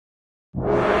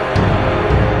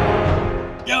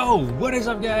Yo, what is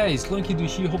up guys? Trinket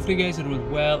here. Hopefully you guys are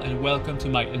doing well and welcome to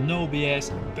my no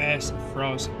BS best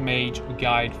Frost Mage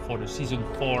guide for the season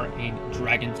 4 in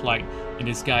Dragonflight. In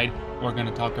this guide we're going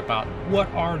to talk about what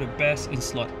are the best in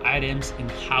slot items and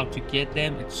how to get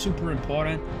them. It's super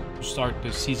important to start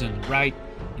the season right,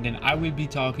 and then I will be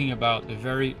talking about the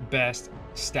very best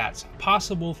stats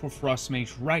possible for Frost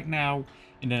Mage right now,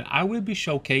 and then I will be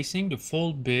showcasing the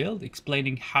full build,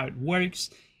 explaining how it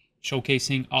works,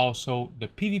 showcasing also the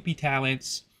PvP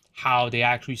talents, how they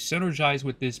actually synergize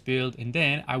with this build, and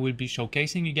then I will be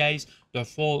showcasing you guys the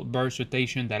full burst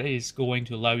rotation that is going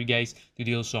to allow you guys to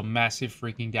deal some massive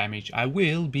freaking damage. I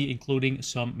will be including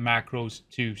some macros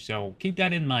too, so keep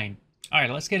that in mind. Alright,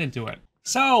 let's get into it.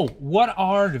 So, what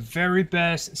are the very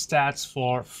best stats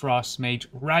for Frost Mage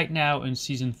right now in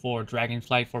Season 4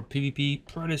 Dragonflight for PvP?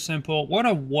 Pretty simple.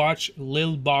 Wanna watch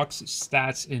Lil Box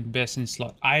stats in best in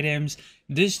slot items.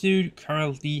 This dude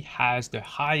currently has the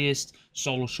highest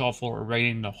solo shuffle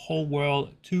rating in the whole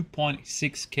world,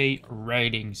 2.6k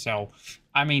rating. So,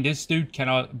 I mean, this dude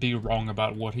cannot be wrong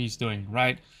about what he's doing,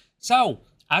 right? So,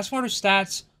 as for the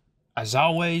stats, as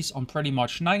always, on pretty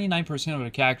much 99% of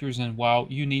the characters in WoW,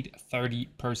 you need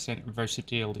 30%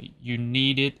 versatility. You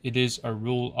need it. It is a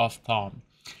rule of thumb.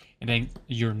 And then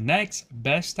your next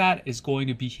best stat is going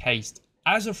to be haste.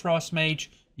 As a Frost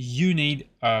Mage, you need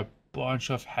a bunch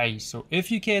of haste. So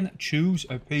if you can choose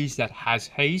a piece that has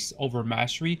haste over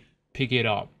mastery, pick it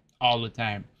up all the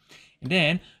time. And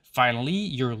then finally,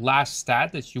 your last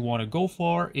stat that you want to go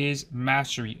for is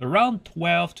mastery. Around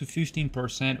 12 to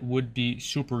 15% would be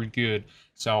super good.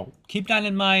 So keep that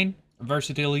in mind.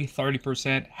 Versatility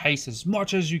 30%, haste as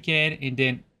much as you can, and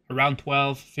then around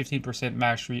 12-15%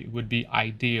 mastery would be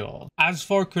ideal. As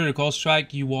for critical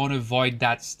strike, you want to avoid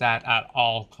that stat at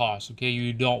all costs. Okay,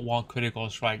 you don't want critical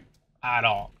strike at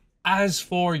all. As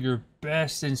for your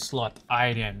best in slot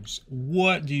items,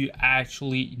 what do you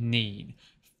actually need?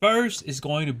 First is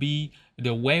going to be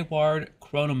the Wayward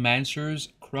Chronomancer's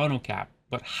Chrono Cap.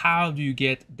 But how do you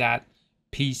get that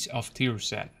piece of tier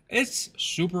set? It's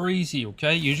super easy,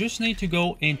 okay? You just need to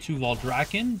go into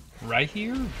Valdrakken right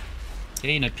here,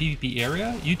 okay, in a PvP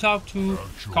area. You talk to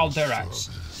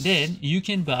Calderax. Then you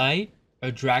can buy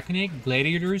a Draconic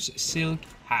Gladiator's Silk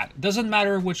Hat. Doesn't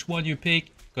matter which one you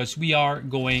pick, because we are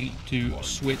going to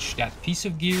switch that piece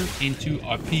of gear into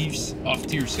a piece of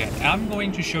tier set. I'm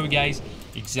going to show you guys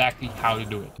exactly how to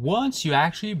do it. Once you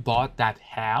actually bought that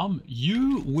helm,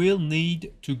 you will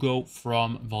need to go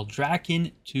from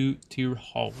Valdrakken to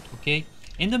Tierhold, okay?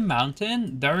 In the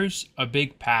mountain, there's a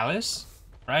big palace,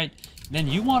 right? Then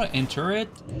you want to enter it,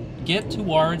 get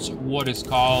towards what is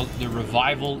called the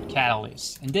Revival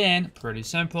Catalyst. And then, pretty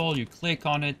simple, you click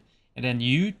on it, and then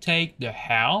you take the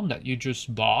helm that you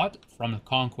just bought from the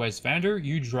Conquest vendor,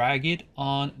 you drag it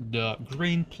on the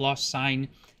green plus sign,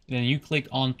 and then you click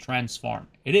on transform.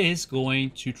 It is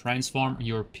going to transform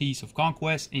your piece of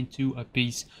Conquest into a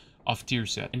piece of tier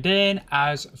set. And then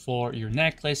as for your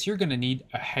necklace, you're gonna need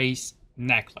a haste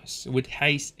necklace with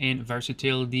haste and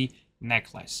versatility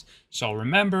necklace. So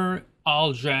remember,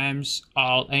 all gems,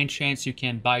 all enchants, you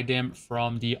can buy them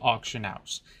from the auction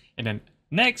house. And then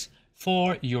next,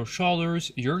 for your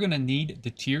shoulders, you're gonna need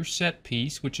the tier set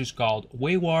piece, which is called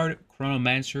Wayward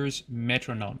Chronomancer's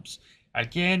Metronomes.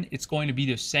 Again, it's going to be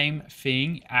the same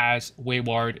thing as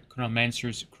Wayward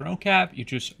Chronomancer's Chrono Cap. You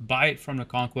just buy it from the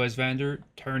Conquest vendor,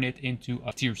 turn it into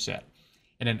a tier set.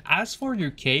 And then as for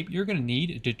your cape, you're gonna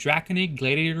need the Draconic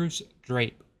Gladiator's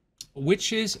Drape,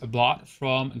 which is bought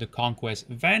from the Conquest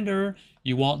vendor.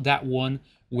 You want that one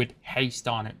with haste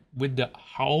on it, with the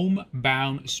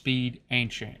homebound speed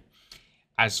enchant.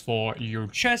 As for your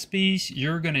chest piece,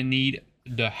 you're gonna need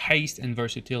the haste and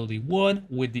versatility one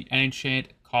with the enchant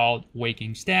called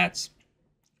Waking Stats.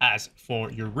 As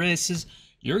for your wrists,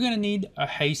 you're gonna need a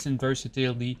haste and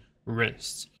versatility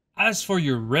wrists. As for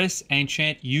your wrist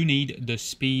enchant, you need the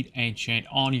speed enchant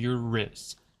on your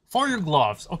wrists. For your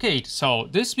gloves, okay, so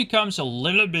this becomes a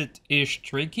little bit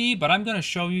tricky, but I'm gonna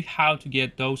show you how to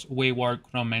get those Wayward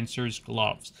Chronomancer's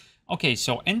gloves. Okay,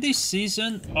 so in this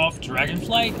season of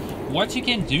Dragonflight, what you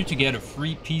can do to get a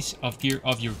free piece of gear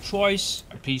of your choice,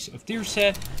 a piece of tier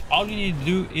set, all you need to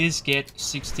do is get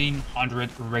 1600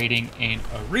 rating in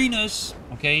arenas,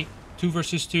 okay? 2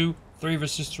 versus 2, 3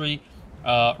 versus 3,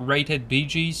 rated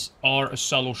BGs, or a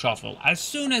solo shuffle. As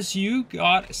soon as you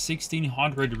got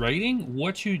 1600 rating,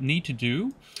 what you need to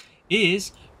do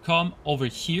is come over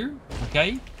here,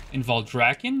 okay? In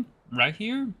Valdrakken, right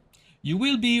here. You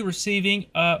will be receiving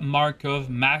a mark of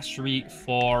mastery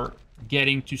for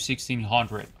getting to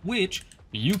 1600, which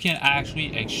you can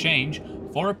actually exchange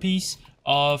for a piece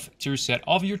of tier set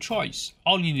of your choice.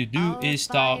 All you need to do is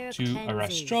talk to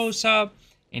Arastrosa,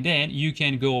 and then you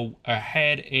can go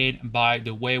ahead and buy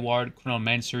the Wayward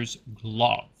Chronomancer's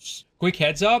gloves. Quick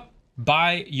heads up,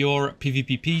 buy your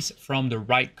PvP piece from the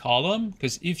right column,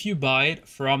 because if you buy it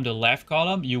from the left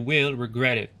column, you will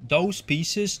regret it. Those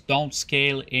pieces don't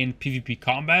scale in PvP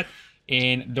combat,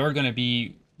 and they're gonna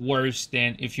be worse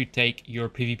than if you take your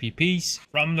PvP piece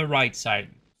from the right side.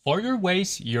 For your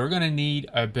waist, you're gonna need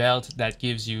a belt that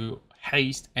gives you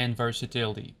haste and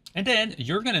versatility. And then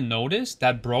you're gonna notice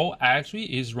that bro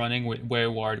actually is running with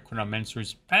Wayward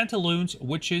Chronomancer's pantaloons,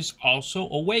 which is also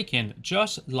awakened,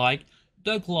 just like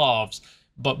the gloves.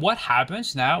 But what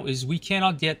happens now is we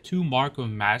cannot get 2 Mark of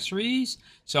Masteries.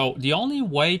 So the only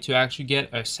way to actually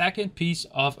get a second piece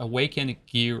of awakened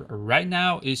gear right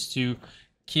now is to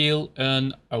kill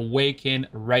an awakened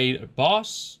raid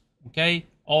boss, okay,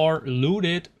 or loot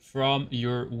it from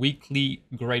your weekly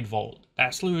Great Vault.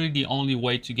 That's literally the only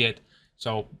way to get.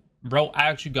 So bro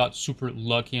actually got super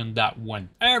lucky on that one.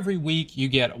 Every week you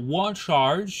get 1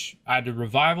 charge at the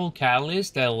Revival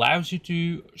Catalyst that allows you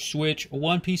to switch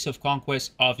 1 piece of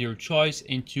conquest of your choice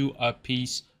into a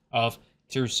piece of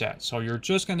tier set. So you're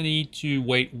just gonna need to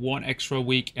wait 1 extra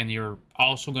week, and you're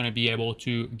also gonna be able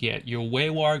to get your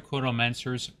Wayward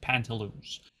Chronomancer's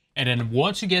pantaloons. And then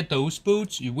once you get those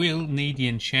boots, you will need the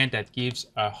enchant that gives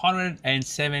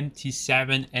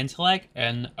 177 intellect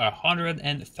and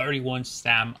 131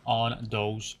 stam on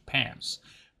those pants.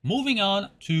 Moving on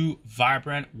to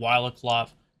Vibrant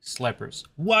Wildcloth Slippers.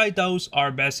 Why those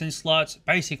are best in slots?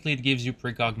 Basically, it gives you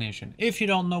precognition. If you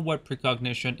don't know what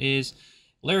precognition is,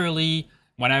 literally,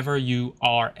 whenever you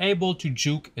are able to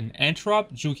juke an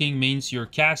interrupt, juking means you're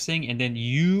casting and then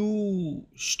you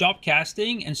stop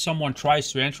casting and someone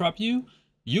tries to interrupt you,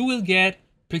 you will get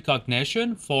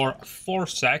precognition for 4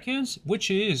 seconds, which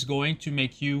is going to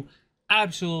make you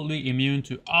absolutely immune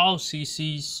to all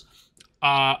CCs,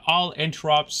 all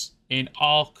interrupts, and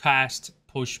all cast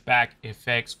pushback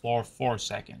effects for 4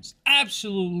 seconds.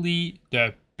 Absolutely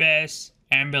the best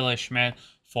embellishment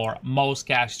for most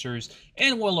casters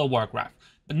in World of Warcraft.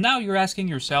 But now you're asking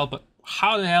yourself, but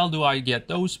how the hell do I get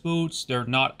those boots? They're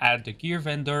not at the gear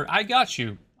vendor. I got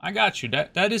you.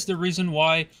 That is the reason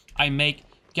why I make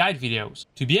guide videos.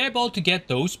 To be able to get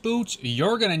those boots,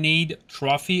 you're gonna need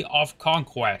Trophy of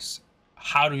Conquest.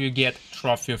 How do you get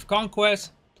Trophy of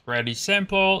Conquest? Pretty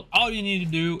simple. All you need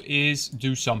to do is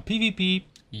do some PvP.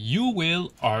 You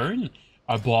will earn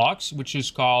a box which is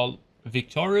called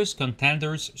Victorious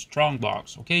Contenders Strong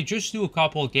Box. Okay, just do a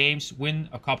couple games, win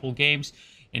a couple games,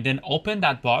 and then open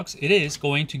that box. It is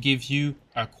going to give you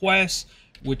a quest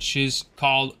which is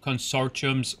called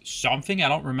Consortium's something. I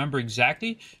don't remember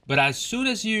exactly, but as soon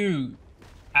as you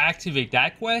activate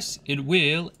that quest, it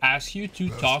will ask you to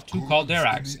talk to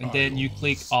Calderax, and then you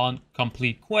click on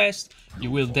complete quest.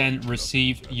 You will then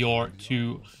receive your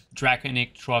 2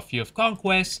 Draconic Trophy of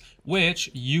Conquest, which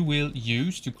you will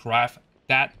use to craft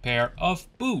that pair of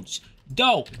boots.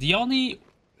 Though the only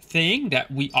thing that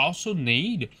we also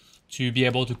need to be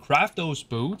able to craft those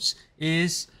boots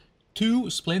is 2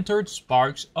 Splintered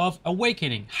Sparks of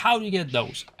Awakening. How do you get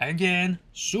those? Again,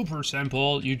 super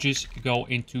simple. You just go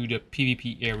into the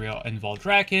PvP area in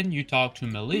Valdraken, you talk to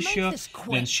Militia,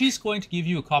 then she's going to give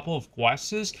you a couple of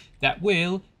quests that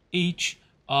will each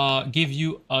give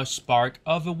you a Spark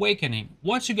of Awakening.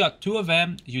 Once you got 2 of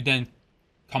them, you then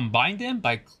combine them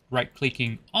by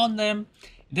right-clicking on them.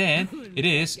 Then it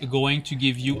is going to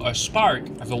give you a Spark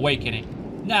of Awakening.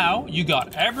 Now you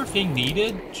got everything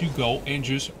needed to go and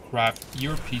just craft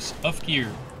your piece of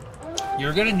gear.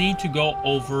 You're gonna need to go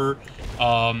over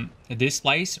this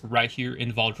place right here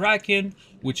in Valdraken,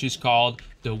 which is called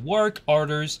the Work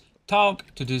Orders.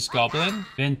 Talk to this goblin,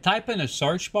 then type in a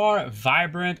search bar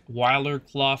Vibrant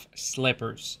Wildcloth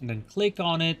Slippers, and then click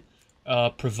on it,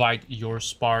 provide your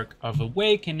Spark of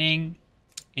Awakening,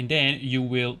 and then you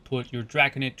will put your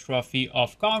Draconic Trophy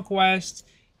of Conquest,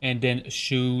 and then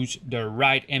choose the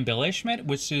right embellishment,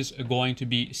 which is going to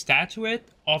be Statuette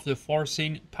of the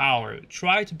Forcing Power.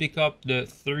 Try to pick up the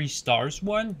 3 stars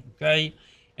one, okay?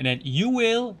 And then you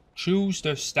will choose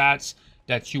the stats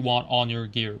that you want on your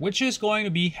gear, which is going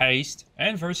to be haste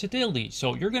and versatility.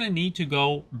 So you're gonna need to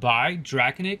go buy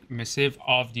Draconic Missive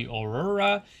of the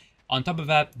Aurora. On top of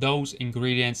that, those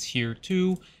ingredients here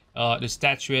too, the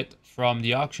statuette from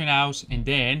the auction house, and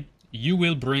then you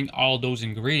will bring all those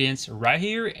ingredients right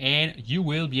here, and you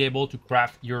will be able to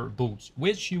craft your boots,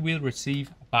 which you will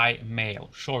receive by mail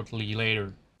shortly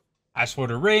later. As for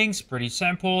the rings, pretty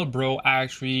simple. Bro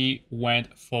actually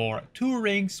went for 2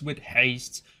 rings with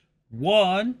haste,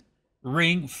 1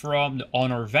 ring from the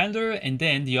honor vendor, and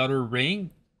then the other ring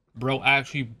bro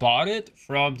actually bought it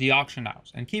from the auction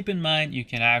house. And keep in mind, you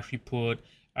can actually put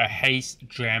a haste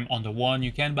gem on the one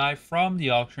you can buy from the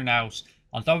auction house.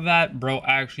 On top of that, bro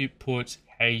actually puts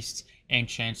haste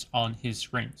enchants on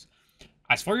his rings.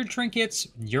 As for your trinkets,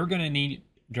 you're gonna need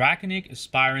Draconic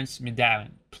Aspirant's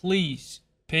Medallion. Please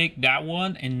pick that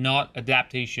one and not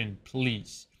Adaptation,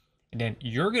 please. And then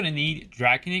you're gonna need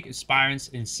Draconic Aspirant's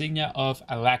Insignia of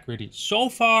Alacrity. So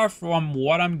far, from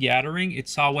what I'm gathering,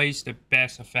 it's always the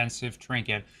best offensive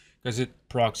trinket because it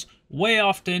procs way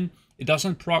often. It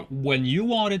doesn't proc when you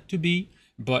want it to be,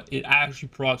 but it actually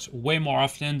procs way more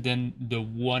often than the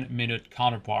 1 minute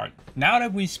counterpart. Now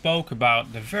that we spoke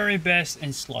about the very best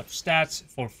in slot stats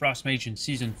for Frost Mage in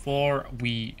Season 4,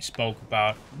 we spoke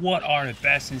about what are the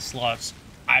best in slots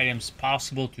items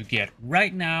possible to get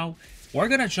right now. We're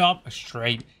gonna jump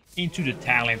straight into the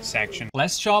talent section.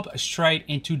 Let's jump straight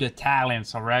into the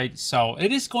talents, all right? So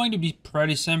it is going to be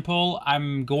pretty simple.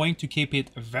 I'm going to keep it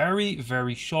very,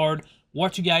 very short.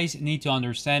 What you guys need to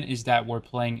understand is that we're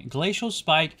playing Glacial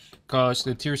Spike because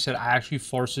the tier set actually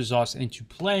forces us into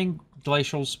playing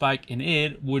Glacial Spike, and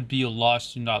it would be a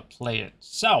loss to not play it.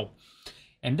 So,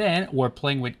 and then we're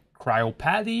playing with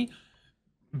Cryopathy.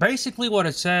 Basically what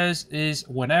it says is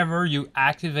whenever you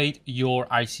activate your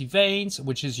Icyveins,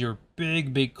 which is your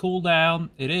big cooldown,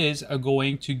 it is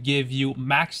going to give you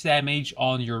max damage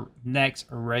on your next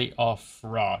Ray of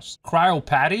Frost.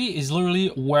 Cryopathy is literally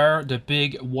where the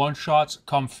big one-shots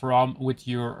come from with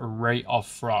your Ray of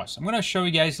Frost. I'm going to show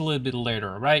you guys a little bit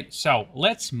later, right? So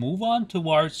let's move on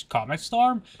towards Comet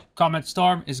Storm. Comet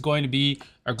Storm is going to be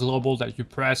a global that you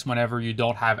press whenever you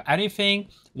don't have anything,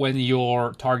 when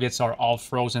your targets are all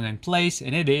frozen in place,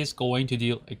 and it is going to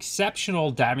deal exceptional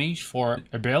damage for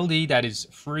ability that is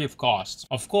free of cost.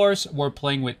 Of course, we're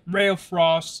playing with Ray of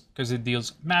Frost because it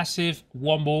deals massive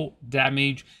wombo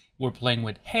damage. We're playing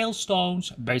with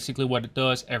Hailstones. Basically what it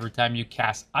does, every time you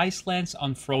cast Ice Lance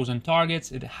on frozen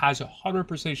targets, it has a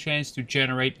 100% chance to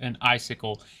generate an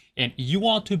icicle. And you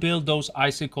want to build those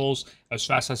icicles as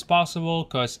fast as possible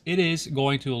because it is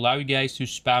going to allow you guys to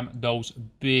spam those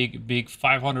big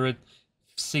 500,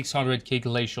 600k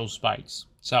glacial spikes.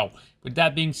 So with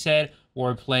that being said,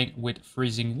 we're playing with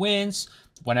Freezing Winds.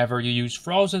 Whenever you use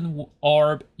Frozen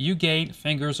Orb, you gain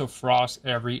Fingers of Frost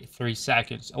every 3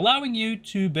 seconds, allowing you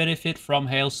to benefit from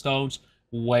Hailstones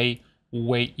way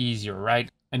easier,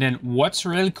 right? And then what's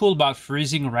really cool about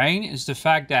Freezing Rain is the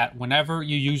fact that whenever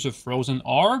you use a Frozen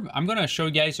Orb, I'm going to show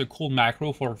you guys a cool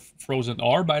macro for Frozen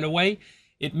Orb, by the way.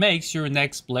 It makes your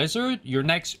next Blizzard, your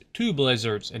next 2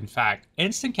 Blizzards, in fact,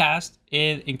 instant cast,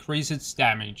 it increases its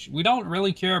damage. We don't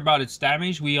really care about its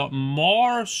damage. We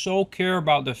more so care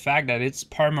about the fact that it's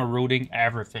perma-rooting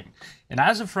everything. And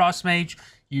as a Frost Mage,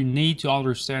 you need to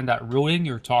understand that rooting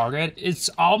your target, it's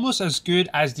almost as good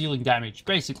as dealing damage.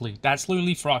 Basically, that's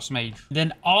literally Frost Mage.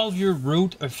 Then all of your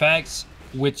root effects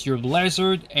with your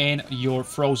Blizzard and your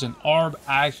Frozen Orb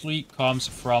actually comes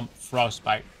from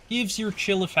Frostbite. Gives your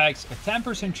chill effects a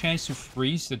 10% chance to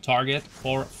freeze the target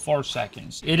for 4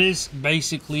 seconds. It is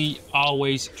basically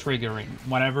always triggering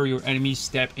whenever your enemies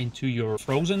step into your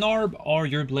Frozen Orb or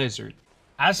your Blizzard.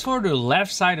 As for the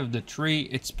left side of the tree,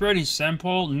 it's pretty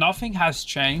simple. Nothing has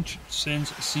changed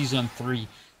since Season 3.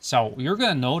 So you're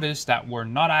going to notice that we're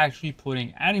not actually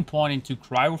putting any point into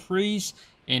Cryo Freeze.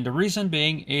 And the reason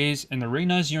being is in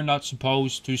arenas, you're not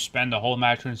supposed to spend the whole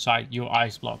match inside your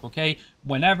Ice Block, okay?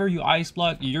 Whenever you Ice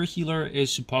Block, your healer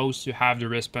is supposed to have the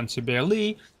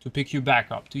responsibility to pick you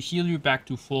back up, to heal you back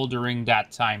to full during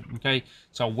that time, okay?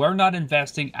 So we're not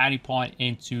investing any point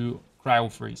into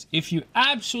Cryo Freeze. If you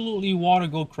absolutely want to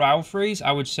go Cryo Freeze,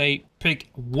 I would say pick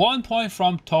 1 point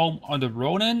from Tome on the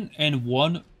Ronin and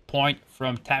 1 point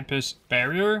from Tempest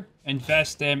Barrier.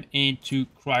 Invest them into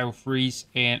Cryo Freeze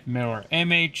and Mirror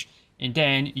Image, and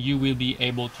then you will be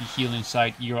able to heal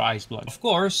inside your Ice Blood. Of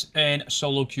course, in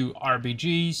solo queue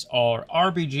RBGs or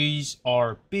BGs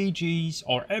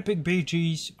or Epic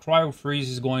BGs, Cryo Freeze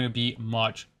is going to be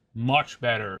much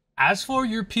better. As for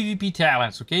your PvP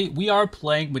talents, okay, we are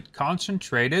playing with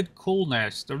Concentrated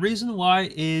Coolness. The reason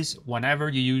why is whenever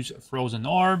you use Frozen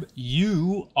Orb,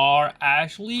 you are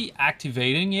actually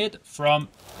activating it from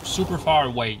super far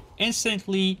away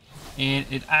instantly, and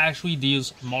it actually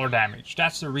deals more damage.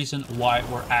 That's the reason why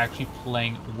we're actually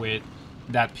playing with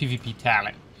that PvP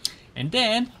talent. And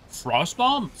then Frost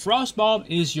Bomb. Frost Bomb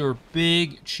is your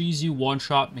big cheesy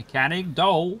one-shot mechanic,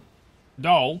 though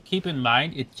keep in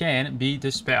mind it can be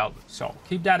dispelled, so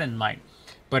keep that in mind.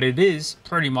 But it is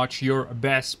pretty much your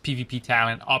best PvP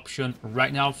talent option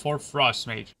right now for Frost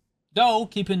Mage. Though,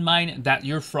 keep in mind that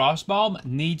your Frost Bomb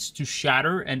needs to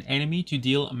shatter an enemy to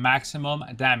deal maximum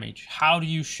damage. How do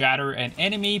you shatter an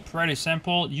enemy? Pretty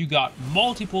simple. You got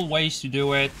multiple ways to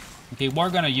do it. Okay, we're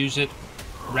gonna use it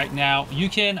right now. You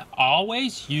can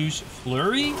always use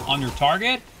Flurry on your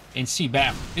target and see,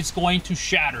 bam, it's going to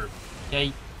shatter.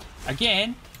 Okay,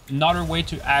 again, another way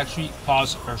to actually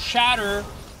cause a shatter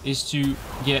is to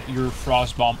get your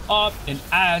Frost Bomb up, and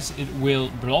as it will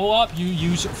blow up, you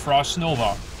use Frost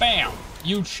Nova. Bam!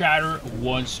 You shatter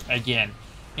once again.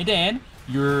 And then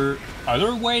your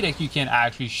other way that you can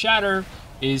actually shatter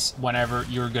is whenever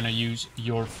you're gonna use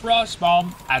your Frost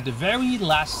Bomb at the very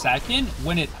last second,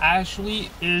 when it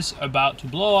actually is about to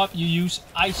blow up, you use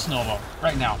Ice Nova.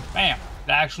 Right now, bam!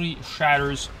 It actually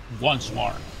shatters once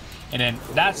more. And then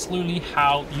that's literally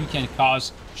how you can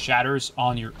cause shatters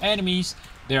on your enemies.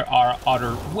 There are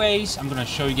other ways. I'm gonna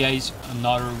show you guys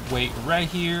another way right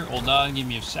here. Hold on, give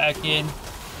me a second.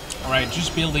 All right,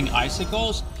 just building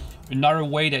icicles. Another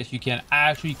way that you can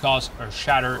actually cause a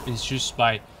shatter is just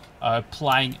by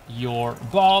applying your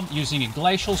bomb using a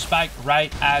glacial spike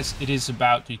right as it is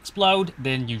about to explode.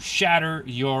 Then you shatter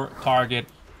your target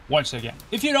once again.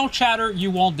 If you don't shatter, you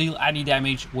won't deal any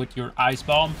damage with your ice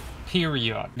bomb.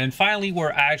 Period. And finally,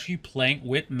 we're actually playing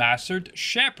with Mastered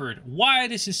Shepherd. Why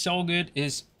this is so good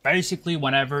is basically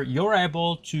whenever you're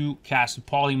able to cast a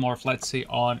polymorph, let's say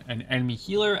on an enemy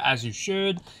healer, as you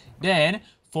should, then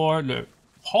for the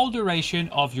whole duration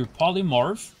of your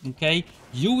polymorph, okay,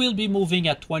 you will be moving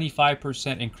at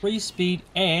 25% increased speed,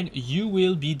 and you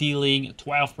will be dealing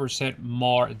 12%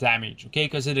 more damage, okay,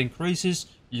 because it increases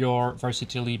your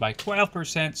versatility by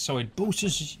 12%, so it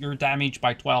boosts your damage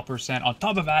by 12%. On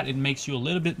top of that, it makes you a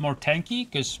little bit more tanky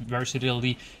because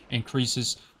versatility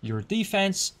increases your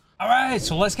defense. All right,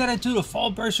 so let's get into the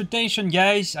full burst rotation,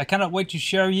 guys. I cannot wait to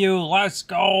show you. Let's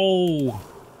go.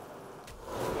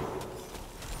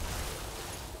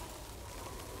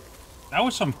 That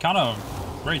was some kind of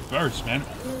great burst, man.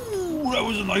 Ooh, that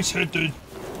was a nice hit, dude.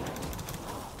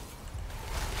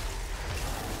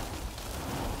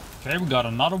 Okay, we got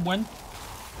another one.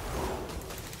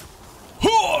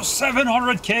 Oh,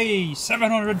 700k,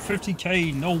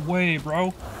 750k. No way,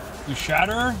 bro. We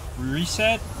shatter, we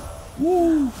reset.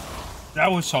 Woo!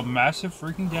 That was some massive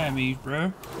freaking damage,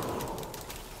 bro.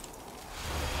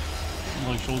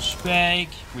 Glacial spike.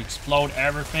 We explode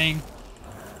everything.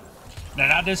 Then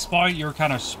at this point, you're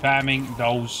kind of spamming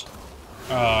those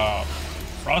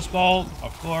frostball,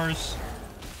 of course.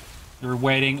 You're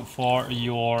waiting for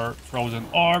your frozen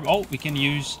orb. Oh, we can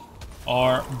use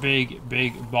our big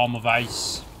bomb of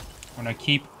ice. I'm gonna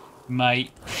keep my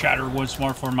shatter once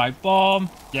more for my bomb.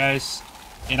 Yes.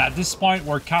 And at this point,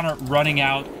 we're kind of running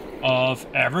out of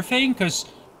everything, because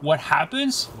what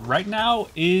happens right now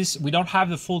is we don't have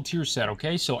the full tier set,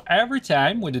 okay? So every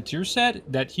time with the tier set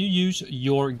that you use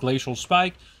your glacial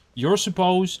spike, you're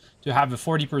supposed to have a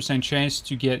 40% chance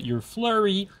to get your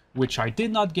flurry, which I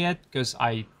did not get because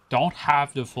I don't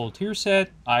have the full tier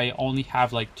set. I only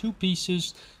have like 2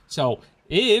 pieces. So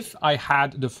if I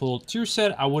had the full tier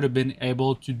set, I would have been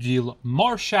able to deal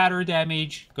more shatter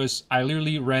damage because I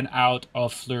literally ran out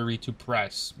of flurry to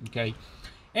press, okay?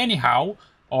 Anyhow,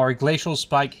 our glacial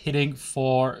spike hitting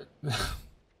for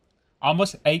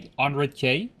almost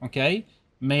 800k, okay?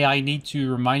 May I need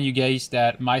to remind you guys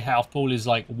that my health pool is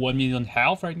like 1 million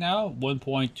health right now,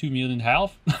 1.2 million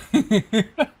health.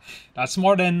 That's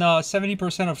more than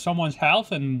 70% of someone's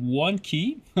health in 1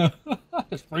 key.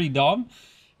 That's pretty dumb.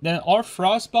 Then our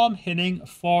frost bomb hitting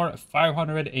for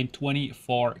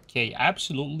 524k.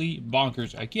 Absolutely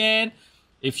bonkers. Again,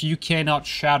 if you cannot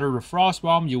shatter a frost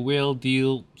bomb, you will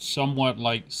deal somewhat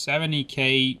like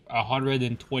 70k,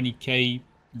 120k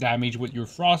damage with your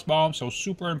frost bomb. So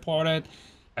super important.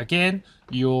 Again,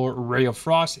 your ray of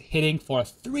frost hitting for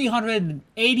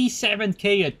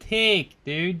 387k a tick,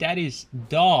 dude. That is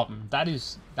dumb. That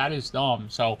is dumb.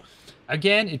 So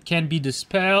again, it can be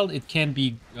dispelled. It can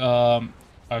be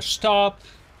stopped.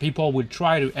 People would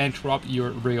try to interrupt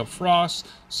your ray of frost,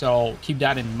 so keep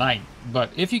that in mind.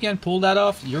 But if you can pull that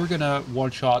off, you're gonna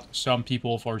one-shot some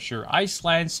people for sure. Ice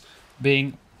Lance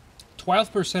being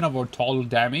 12% of our total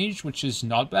damage, which is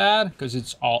not bad because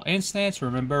it's all instants.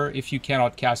 Remember, if you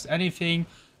cannot cast anything,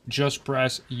 just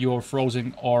press your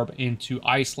frozen orb into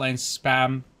Ice Lance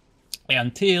spam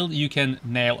until you can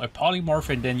nail a polymorph,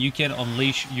 and then you can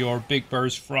unleash your big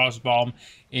burst frost bomb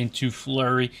into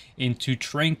flurry, into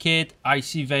trinket,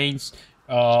 Icyveins,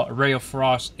 ray of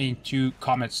frost, into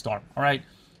comet storm. All right,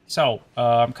 so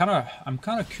I'm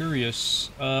kind of curious.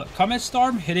 Comet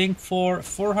storm hitting for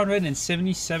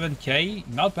 477k,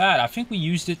 not bad. I think we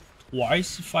used it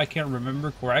twice if I can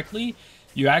remember correctly.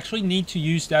 You actually need to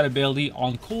use that ability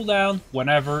on cooldown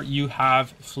whenever you have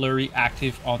Flurry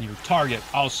active on your target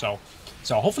also.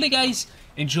 So hopefully guys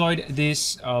enjoyed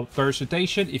this burst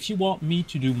rotation. If you want me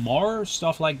to do more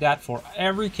stuff like that for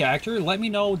every character, let me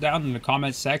know down in the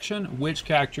comment section which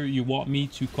character you want me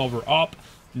to cover up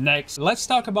next. Let's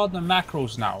talk about the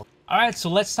macros now. Alright, so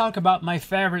let's talk about my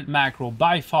favorite macro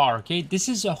by far, okay? This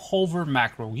is a hover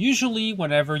macro. Usually,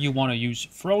 whenever you want to use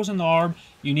Frozen Orb,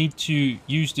 you need to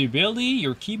use the ability,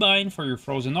 your keybind for your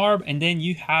Frozen Orb, and then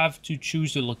you have to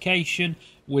choose the location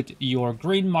with your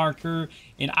green marker,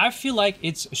 and I feel like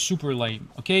it's super lame,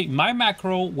 okay? My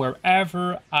macro,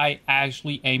 wherever I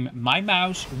actually aim my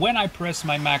mouse, when I press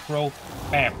my macro,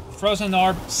 bam, Frozen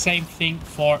Orb, same thing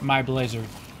for my Blizzard.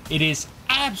 It is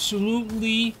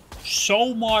absolutely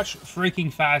so much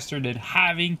freaking faster than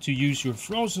having to use your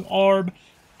Frozen Orb,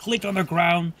 click on the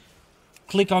ground,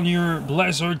 click on your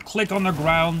Blizzard, click on the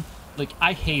ground. Like,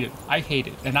 I hate it. I hate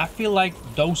it. And I feel like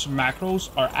those macros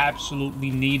are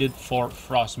absolutely needed for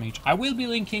Frost Mage. I will be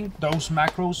linking those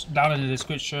macros down in the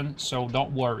description, so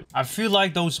don't worry. I feel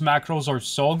like those macros are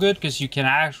so good because you can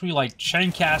actually like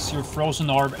chain cast your Frozen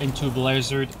Orb into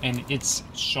Blizzard and it's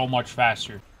so much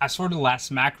faster. As for the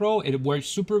last macro, it works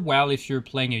super well if you're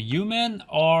playing a human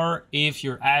or if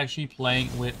you're actually playing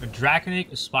with a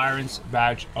Draconic Aspirant's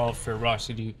Badge of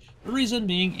Ferocity. The reason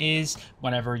being is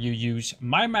whenever you use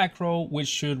my macro, which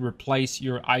should replace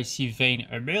your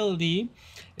Icyveins ability,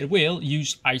 it will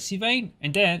use Icyveins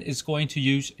and then it's going to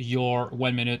use your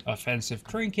 1 minute offensive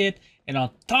trinket. And on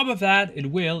top of that, it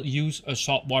will use a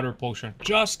saltwater potion.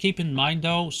 Just keep in mind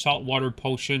though, saltwater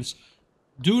potions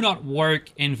do not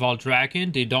work in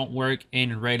Valdraken. They don't work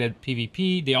in rated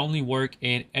PvP. They only work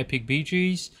in epic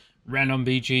BGs, random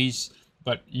BGs.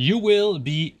 But you will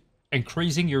be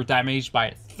increasing your damage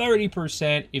by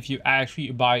 30% if you actually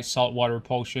buy saltwater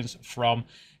potions from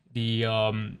the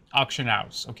auction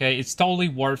house. Okay, it's totally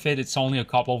worth it. It's only a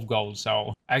couple of gold.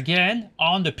 So again,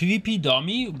 on the PvP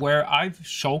dummy where I've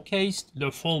showcased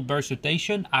the full burst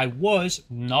rotation, I was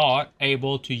not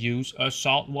able to use a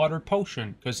saltwater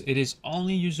potion because it is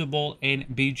only usable in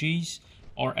BGs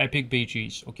or epic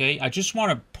BGs. Okay, I just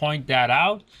want to point that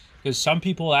out because some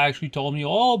people actually told me,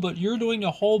 oh, but you're doing the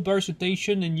whole burst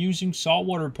rotation and using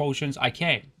saltwater potions. I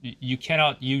can't. You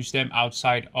cannot use them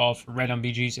outside of random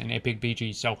BGs and epic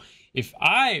BGs. So if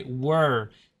I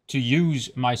were to use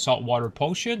my saltwater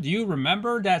potion, do you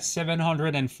remember that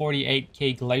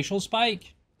 748k glacial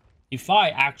spike? If I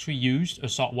actually used a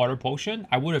saltwater potion,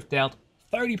 I would have dealt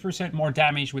 30% more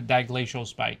damage with that glacial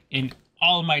spike in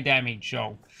all my damage.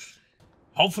 So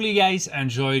hopefully you guys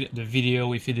enjoyed the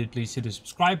video. If you did, please hit the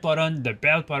subscribe button, the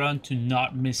bell button to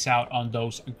not miss out on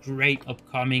those great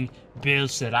upcoming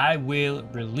builds that I will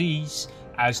release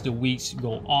as the weeks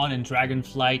go on in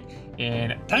Dragonflight.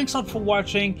 And thanks a lot for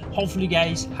watching. Hopefully you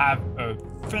guys have a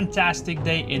fantastic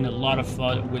day and a lot of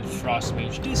fun with Frost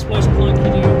Mage. This was Clunky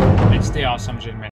Dude, and stay awesome, gentlemen.